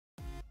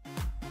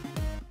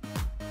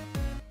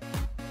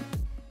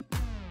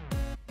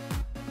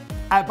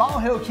At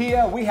Bald Hill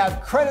Kia, we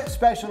have credit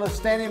specialists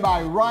standing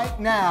by right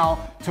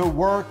now to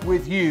work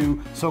with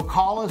you. So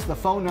call us. The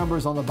phone number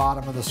is on the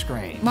bottom of the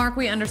screen. Mark,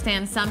 we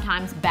understand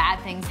sometimes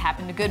bad things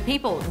happen to good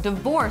people.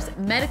 Divorce,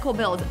 medical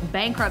bills,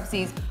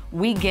 bankruptcies.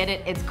 We get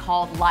it. It's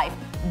called life.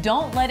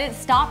 Don't let it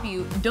stop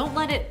you. Don't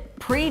let it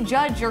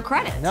prejudge your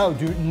credit. No,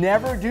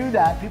 never do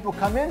that. People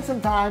come in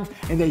sometimes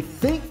and they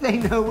think they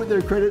know what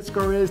their credit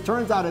score is.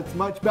 Turns out it's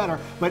much better.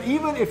 But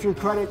even if your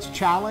credit's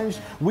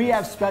challenged, we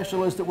have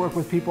specialists that work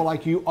with people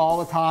like you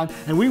all the time.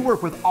 And we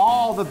work with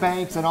all the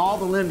banks and all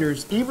the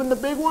lenders, even the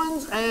big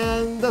ones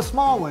and the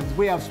small ones.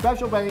 We have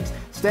special banks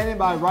standing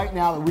by right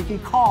now that we can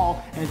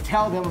call and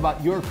tell them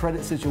about your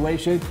credit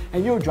situation,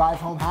 and you'll drive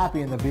home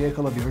happy in the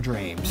vehicle of your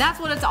dreams. That's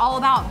what it's all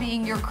about,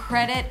 being your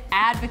credit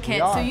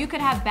advocate. So you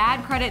could have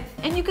bad credit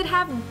and you could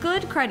have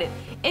good credit.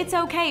 It's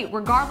okay,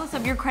 regardless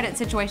of your credit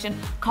situation.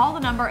 Call the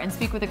number and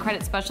speak with a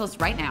credit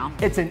specialist right now.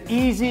 It's an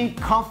easy,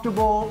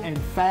 comfortable, and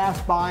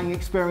fast buying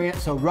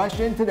experience. So rush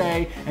in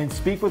today and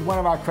speak with one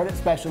of our credit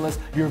specialists.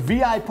 Your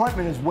VIP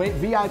appointment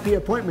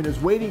is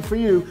waiting for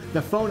you.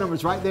 The phone number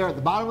is right there at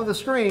the bottom of the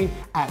screen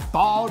at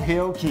Bald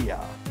Hill Kia.